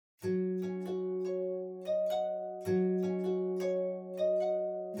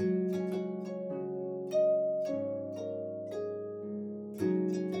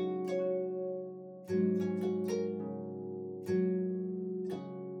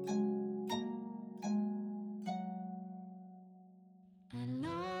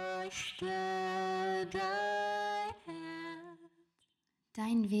Still dein Herz.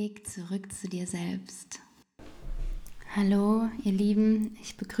 Dein Weg zurück zu dir selbst. Hallo, ihr Lieben,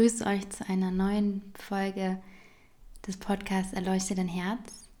 ich begrüße euch zu einer neuen Folge des Podcasts Erleuchte dein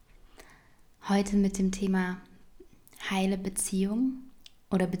Herz. Heute mit dem Thema heile Beziehung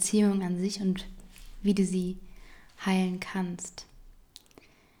oder Beziehung an sich und wie du sie heilen kannst.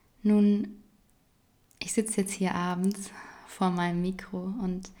 Nun, ich sitze jetzt hier abends vor meinem Mikro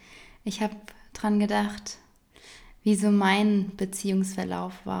und ich habe dran gedacht, wie so mein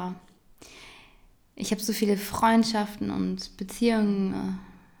Beziehungsverlauf war. Ich habe so viele Freundschaften und Beziehungen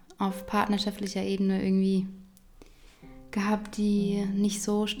auf partnerschaftlicher Ebene irgendwie gehabt, die nicht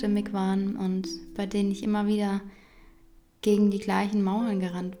so stimmig waren und bei denen ich immer wieder gegen die gleichen Mauern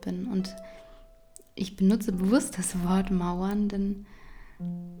gerannt bin. Und ich benutze bewusst das Wort Mauern, denn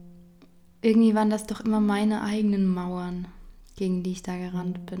irgendwie waren das doch immer meine eigenen Mauern, gegen die ich da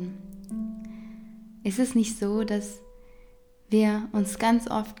gerannt bin. Ist es nicht so, dass wir uns ganz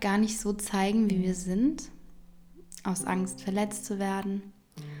oft gar nicht so zeigen, wie wir sind, aus Angst verletzt zu werden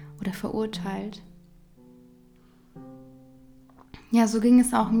oder verurteilt? Ja, so ging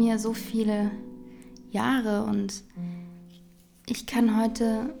es auch mir so viele Jahre und ich kann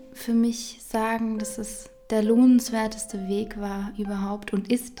heute für mich sagen, dass es der lohnenswerteste Weg war überhaupt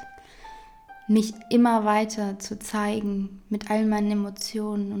und ist, mich immer weiter zu zeigen mit all meinen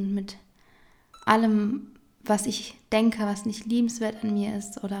Emotionen und mit allem, was ich denke, was nicht liebenswert an mir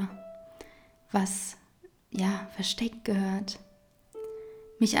ist oder was versteckt gehört.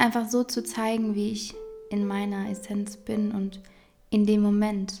 Mich einfach so zu zeigen, wie ich in meiner Essenz bin und in dem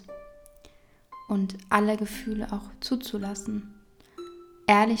Moment und alle Gefühle auch zuzulassen.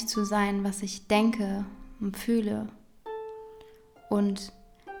 Ehrlich zu sein, was ich denke und fühle. Und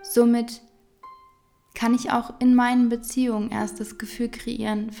somit kann ich auch in meinen Beziehungen erst das Gefühl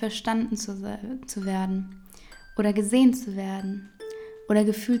kreieren, verstanden zu werden oder gesehen zu werden oder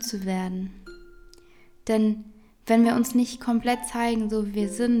gefühlt zu werden. Denn wenn wir uns nicht komplett zeigen, so wie wir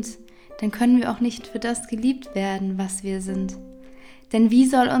sind, dann können wir auch nicht für das geliebt werden, was wir sind. Denn wie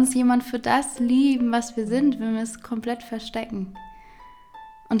soll uns jemand für das lieben, was wir sind, wenn wir es komplett verstecken?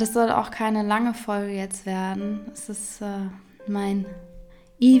 Und das soll auch keine lange Folge jetzt werden. Es ist mein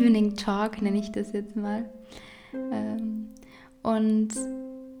Evening Talk, nenne ich das jetzt mal. Und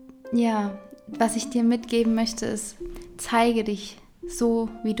ja, was ich dir mitgeben möchte, ist, zeige dich so,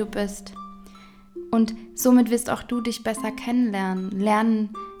 wie du bist. Und somit wirst auch du dich besser kennenlernen. Lernen,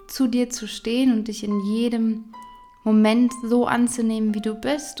 zu dir zu stehen und dich in jedem Moment so anzunehmen, wie du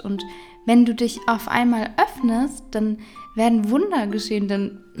bist. Und wenn du dich auf einmal öffnest, dann werden Wunder geschehen.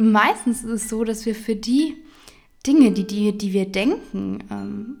 Denn meistens ist es so, dass wir für die Dinge, die wir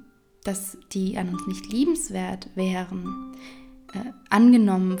denken, dass die an uns nicht liebenswert wären,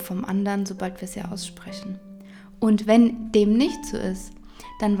 angenommen vom anderen, sobald wir es ja aussprechen. Und wenn dem nicht so ist,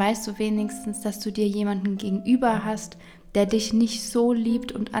 dann weißt du wenigstens, dass du dir jemanden gegenüber hast, der dich nicht so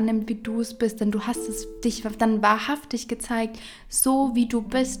liebt und annimmt, wie du es bist, denn du hast es dich dann wahrhaftig gezeigt, so wie du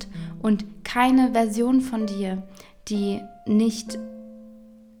bist und keine Version von dir, die nicht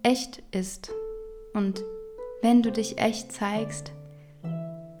echt ist. Und wenn du dich echt zeigst,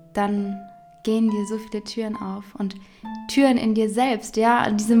 dann gehen dir so viele Türen auf und Türen in dir selbst, ja,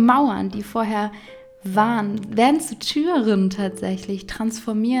 diese Mauern, die vorher waren, werden zu Türen tatsächlich,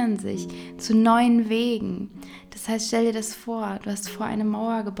 transformieren sich zu neuen Wegen. Das heißt, stell dir das vor, du hast vor eine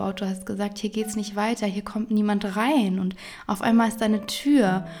Mauer gebaut, du hast gesagt, hier geht's nicht weiter, hier kommt niemand rein und auf einmal ist da eine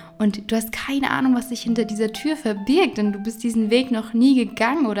Tür und du hast keine Ahnung, was sich hinter dieser Tür verbirgt, denn du bist diesen Weg noch nie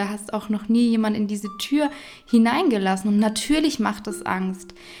gegangen oder hast auch noch nie jemand in diese Tür hineingelassen und natürlich macht es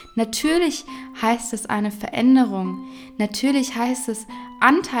Angst. Natürlich heißt es eine Veränderung. Natürlich heißt es,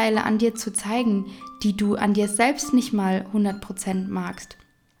 Anteile an dir zu zeigen, die du an dir selbst nicht mal 100% magst.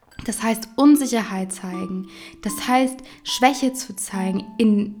 Das heißt Unsicherheit zeigen. Das heißt Schwäche zu zeigen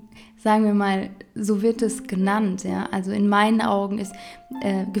sagen wir mal, so wird es genannt. Ja? Also in meinen Augen ist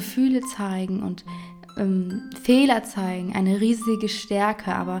Gefühle zeigen und Fehler zeigen eine riesige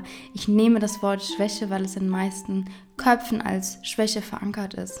Stärke. Aber ich nehme das Wort Schwäche, weil es in den meisten Köpfen als Schwäche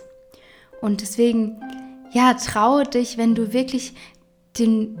verankert ist. Und deswegen, ja, traue dich, wenn du wirklich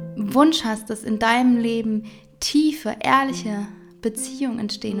den Wunsch hast, dass in deinem Leben tiefe, ehrliche Beziehungen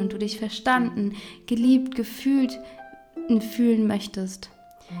entstehen und du dich verstanden, geliebt, gefühlt fühlen möchtest,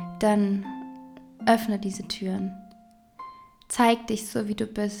 dann öffne diese Türen. Zeig dich so, wie du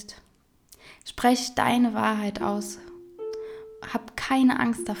bist. Sprech deine Wahrheit aus. Hab keine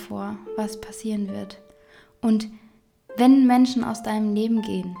Angst davor, was passieren wird. Und wenn Menschen aus deinem Leben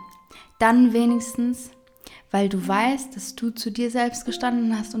gehen, dann wenigstens weil du weißt, dass du zu dir selbst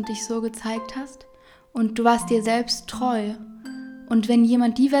gestanden hast und dich so gezeigt hast und du warst dir selbst treu. Und wenn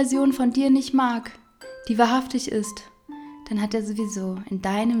jemand die Version von dir nicht mag, die wahrhaftig ist, dann hat er sowieso in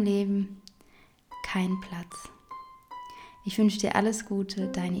deinem Leben keinen Platz. Ich wünsche dir alles Gute,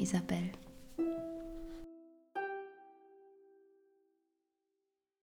 deine Isabel.